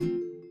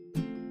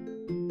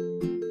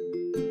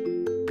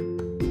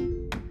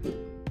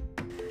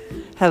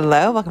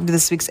Hello, welcome to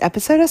this week's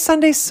episode of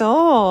Sunday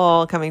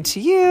Soul, coming to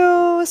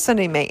you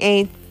Sunday, May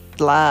 8th,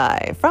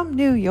 live from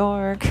New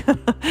York.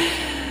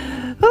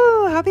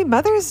 Ooh, happy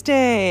Mother's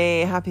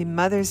Day. Happy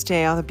Mother's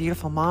Day, all the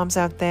beautiful moms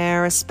out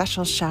there. A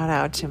special shout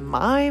out to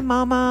my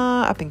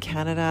mama up in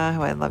Canada,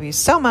 who I love you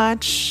so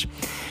much.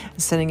 I'm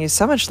sending you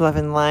so much love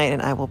and light,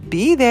 and I will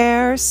be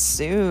there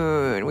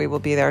soon. We will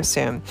be there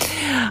soon.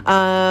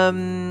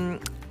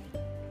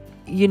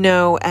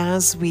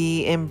 As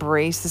we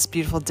embrace this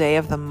beautiful day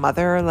of the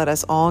Mother, let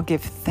us all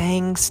give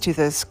thanks to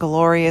this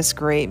glorious,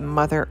 great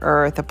Mother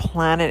Earth, the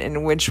planet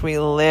in which we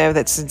live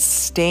that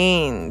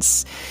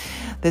sustains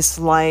this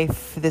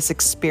life, this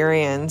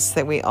experience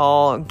that we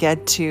all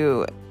get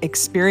to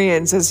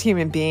experience as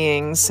human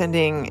beings,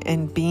 sending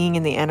and being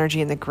in the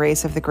energy and the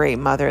grace of the great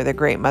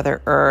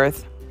Mother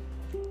Earth.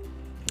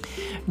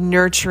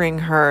 Nurturing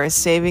her,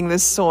 saving the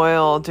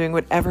soil, doing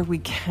whatever we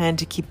can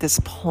to keep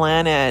this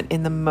planet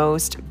in the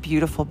most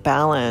beautiful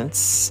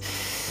balance.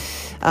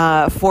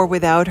 For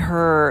without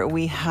her,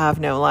 we have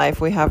no life,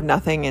 we have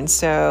nothing. And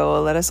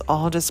so let us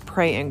all just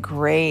pray in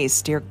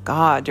grace. Dear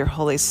God, dear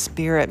Holy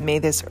Spirit, may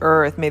this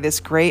earth, may this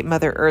great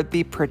Mother Earth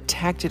be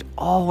protected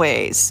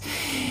always.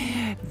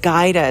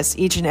 Guide us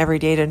each and every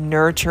day to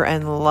nurture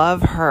and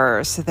love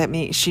her so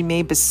that she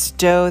may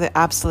bestow the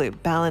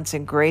absolute balance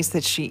and grace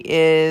that she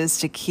is,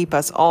 to keep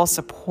us all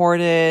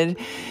supported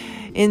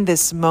in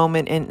this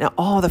moment and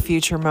all the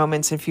future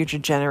moments and future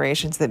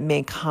generations that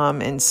may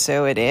come. And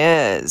so it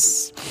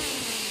is.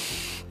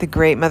 The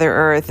great Mother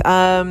Earth.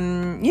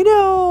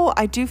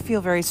 I do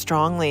feel very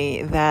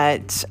strongly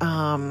that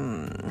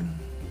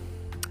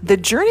the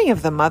journey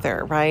of the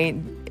mother, right,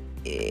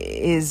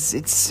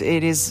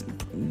 it is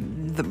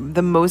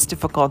the most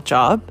difficult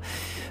job,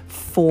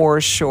 for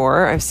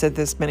sure. I've said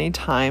this many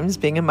times.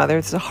 Being a mother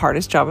is the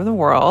hardest job in the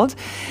world.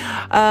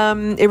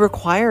 It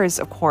requires,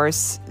 of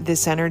course,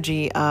 this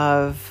energy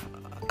of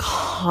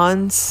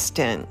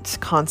constant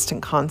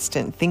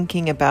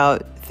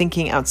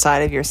thinking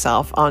outside of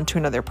yourself onto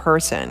another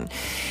person.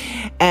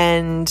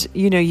 And,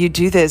 you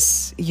do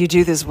this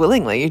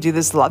willingly, you do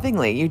this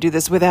lovingly, you do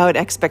this without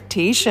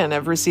expectation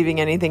of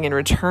receiving anything in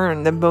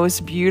return. The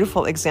most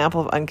beautiful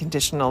example of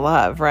unconditional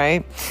love,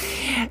 right?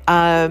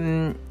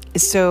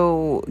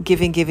 So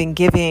giving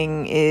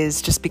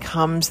just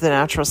becomes the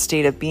natural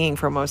state of being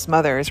for most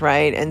mothers,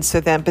 right? And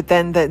so then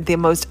the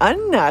most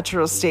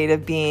unnatural state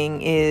of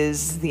being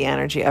is the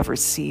energy of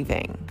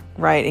receiving,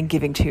 right? And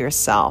giving to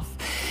yourself.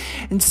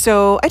 And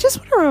so I just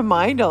want to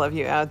remind all of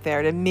you out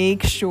there to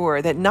make sure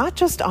that not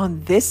just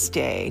on this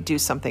day do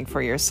something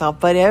for yourself,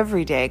 but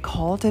every day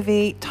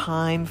cultivate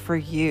time for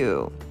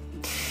you.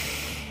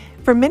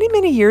 For many,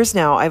 many years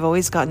now, I've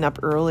always gotten up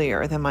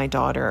earlier than my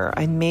daughter.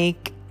 I've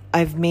made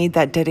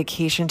that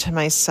dedication to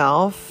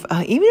myself.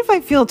 Even if I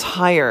feel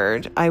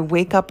tired, I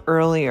wake up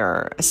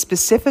earlier,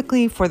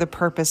 specifically for the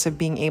purpose of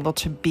being able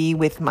to be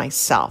with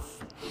myself.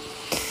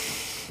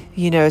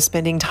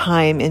 Spending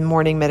time in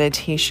morning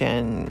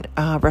meditation,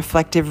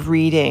 reflective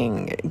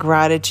reading,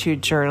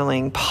 gratitude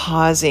journaling,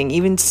 pausing,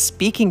 even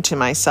speaking to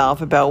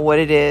myself about what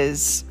it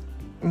is,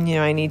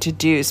 I need to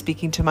do,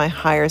 speaking to my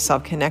higher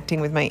self,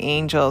 connecting with my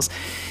angels,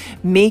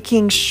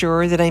 making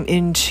sure that I'm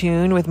in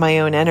tune with my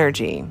own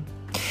energy.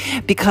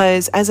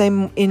 Because as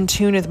I'm in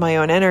tune with my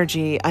own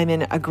energy, I'm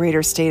in a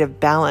greater state of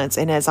balance.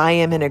 And as I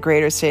am in a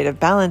greater state of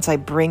balance, I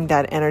bring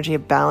that energy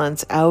of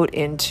balance out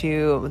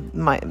into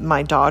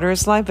my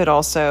daughter's life, but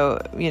also,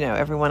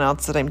 everyone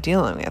else that I'm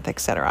dealing with,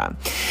 etc.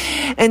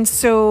 And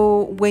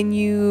so when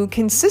you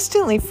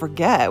consistently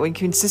forget, when you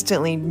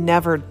consistently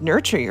never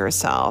nurture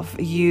yourself,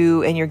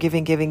 you're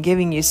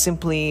giving, you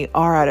simply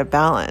are out of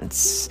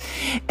balance.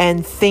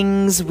 And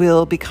things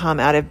will become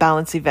out of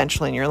balance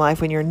eventually in your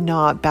life when you're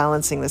not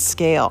balancing the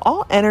scale.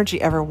 All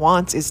energy ever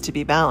wants is to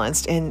be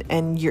balanced,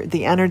 and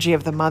the energy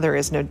of the mother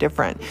is no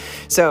different.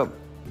 So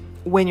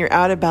when you're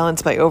out of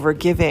balance by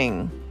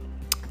overgiving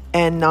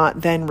and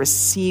not then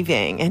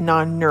receiving and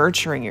not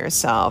nurturing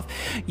yourself,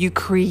 you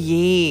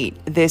create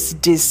this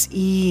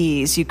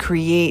dis-ease, you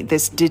create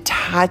this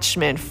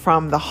detachment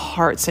from the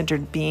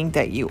heart-centered being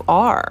that you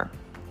are.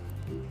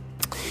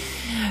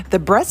 The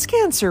breast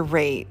cancer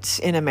rate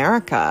in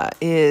America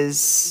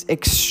is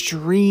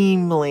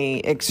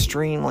extremely,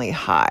 extremely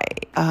high.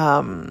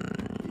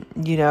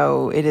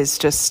 It is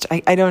just,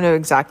 I don't know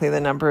exactly the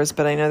numbers,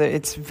 but I know that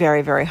it's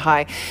very, very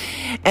high.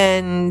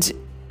 And,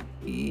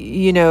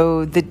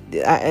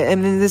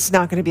 this is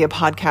not going to be a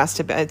podcast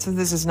about, so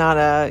this is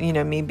not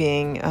me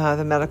being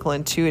the medical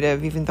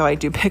intuitive, even though I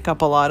do pick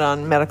up a lot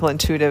on medical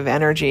intuitive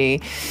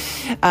energy.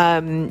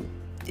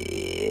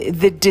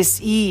 The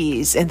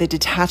dis-ease and the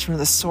detachment of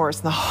the source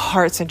and the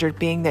heart-centered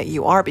being that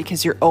you are,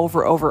 because you're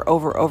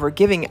over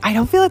giving. I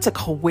don't feel it's a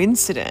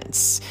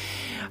coincidence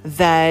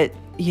that,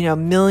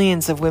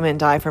 millions of women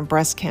die from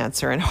breast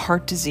cancer and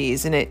heart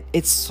disease, and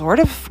it sort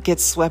of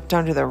gets swept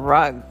under the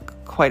rug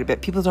quite a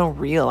bit. People don't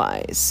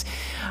realize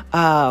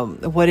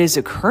what is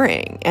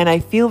occurring. And I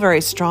feel very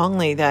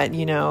strongly that,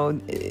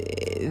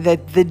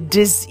 that the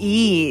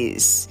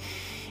dis-ease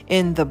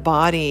in the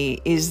body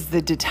is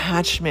the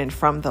detachment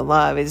from the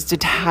love, is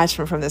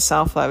detachment from the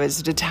self-love,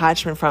 is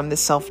detachment from the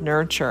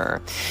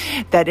self-nurture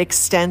that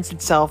extends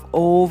itself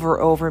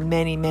over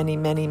many, many,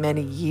 many,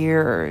 many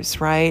years,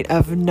 right?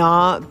 Of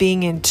not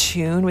being in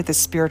tune with the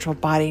spiritual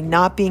body,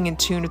 not being in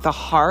tune with the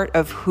heart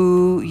of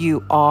who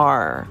you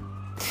are.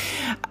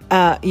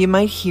 You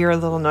might hear a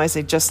little noise.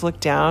 I just looked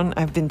down.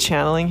 I've been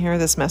channeling here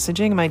this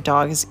messaging. My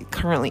dog is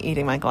currently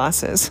eating my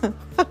glasses.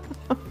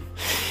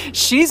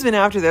 She's been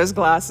after those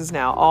glasses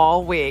now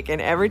all week. And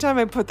every time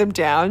I put them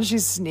down, she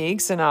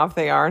sneaks and off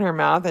they are in her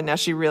mouth. And now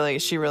she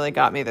really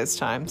got me this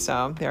time.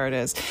 So there it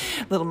is.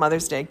 Little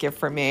Mother's Day gift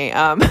for me.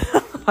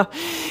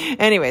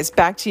 Anyways,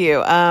 back to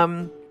you.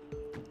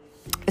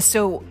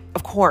 So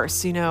of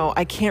course,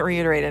 I can't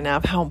reiterate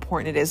enough how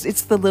important it is.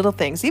 It's the little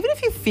things. Even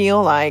if you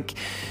feel like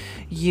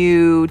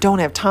you don't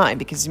have time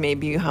because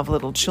maybe you have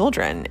little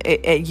children,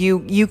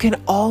 you can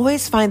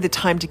always find the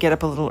time to get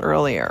up a little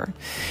earlier.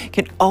 You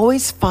can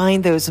always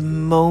find those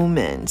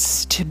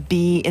moments to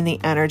be in the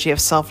energy of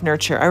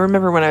self-nurture. I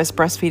remember when I was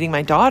breastfeeding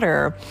my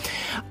daughter,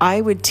 I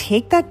would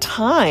take that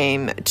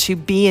time to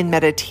be in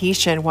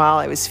meditation while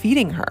I was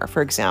feeding her,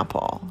 for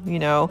example,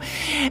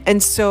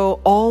 and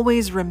so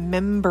always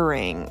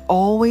remembering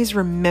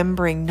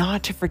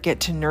not to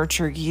forget to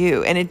nurture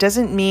you. And it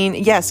doesn't mean,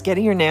 yes,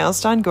 getting your nails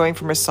done, going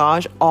for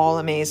massage, all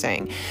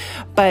amazing.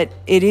 But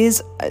it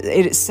is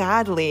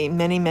sadly,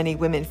 many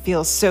women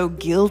feel so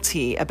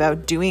guilty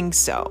about doing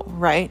so,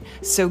 right?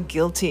 So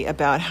guilty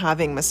about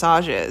having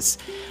massages,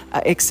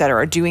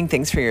 etc., doing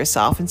things for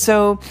yourself. And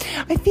so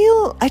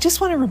I just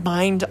want to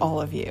remind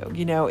all of you,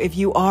 if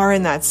you are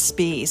in that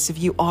space, if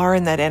you are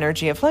in that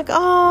energy of like,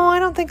 oh, I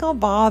don't think I'll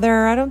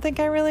bother. I don't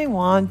think I really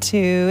want to.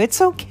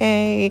 It's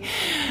okay.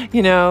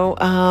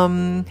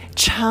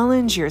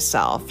 Challenge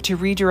yourself to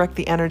redirect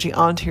the energy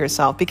onto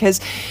yourself,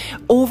 because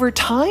over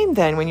time,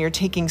 then when you're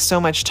taking so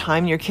much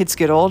time, your kids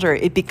get older,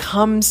 it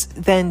becomes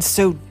then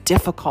so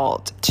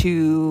difficult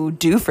to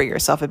do for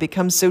yourself. It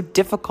becomes so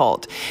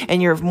difficult,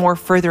 and you're more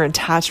further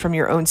attached from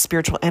your own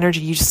spiritual energy.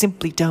 You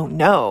simply don't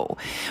know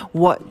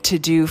what to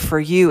do for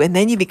you. And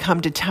then you become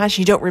detached.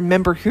 You don't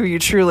remember who you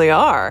truly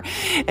are.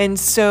 And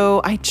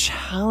so I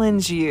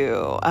challenge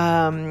you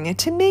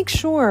to make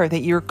sure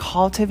that you're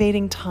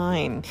cultivating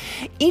time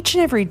each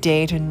and every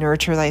day to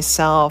nurture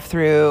thyself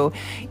through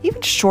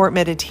even short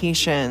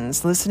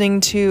meditations,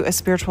 listening to a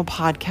spiritual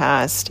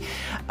podcast,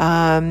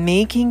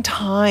 making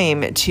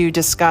time to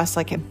discuss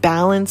like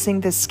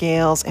balancing the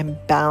scales and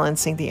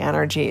balancing the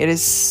energy. It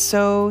is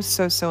so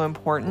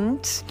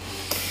important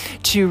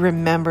to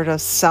remember to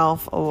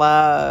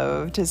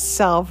self-love, to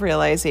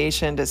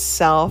self-realization, to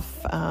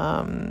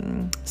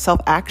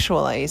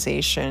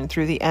self-actualization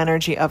through the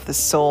energy of the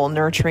soul,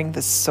 nurturing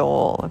the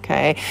soul,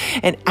 okay?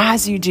 And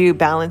as you do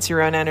balance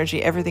your own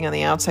energy, everything on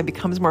the outside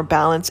becomes more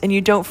balanced, and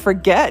you don't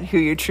forget who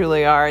you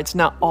truly are. It's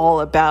not all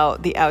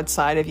about the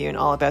outside of you and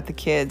all about the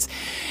kids.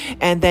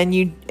 And then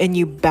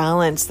you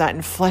balance that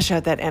and flesh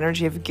out that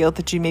energy of guilt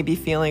that you may be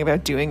feeling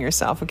about doing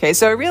yourself, okay?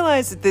 So I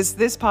realize that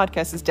this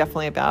podcast is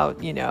definitely about,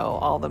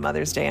 all the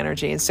Mother's Day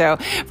energy. And so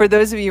for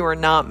those of you who are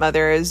not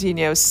mothers,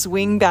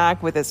 swing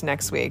back with us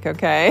next week,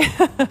 okay?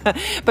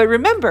 But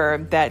remember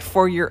that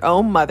for your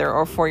own mother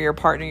or for your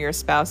partner, your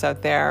spouse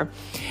out there,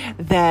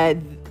 that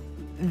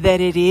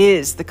it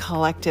is the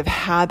collective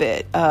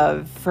habit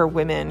for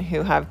women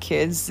who have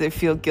kids, they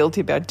feel guilty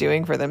about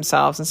doing for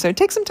themselves. And so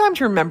take some time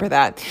to remember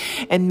that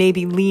and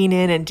maybe lean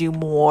in and do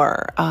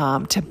more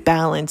to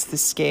balance the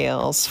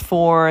scales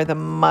for the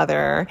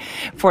mother,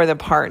 for the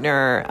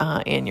partner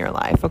in your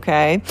life,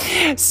 okay?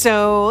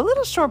 So a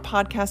little short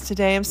podcast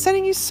today. I'm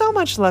sending you so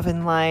much love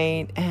and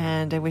light,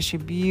 and I wish you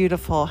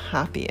beautiful,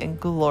 happy, and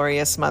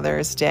glorious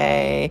Mother's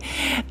Day.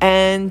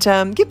 And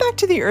get back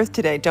to the earth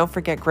today. Don't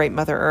forget Great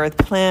Mother Earth.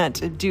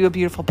 Do a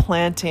beautiful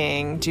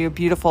planting, do a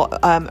beautiful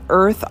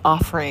earth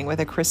offering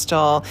with a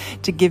crystal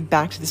to give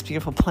back to this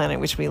beautiful planet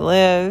which we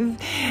live.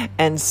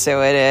 And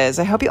so it is.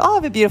 I hope you all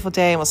have a beautiful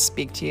day, and we'll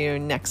speak to you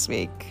next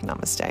week.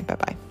 Namaste.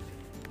 Bye-bye.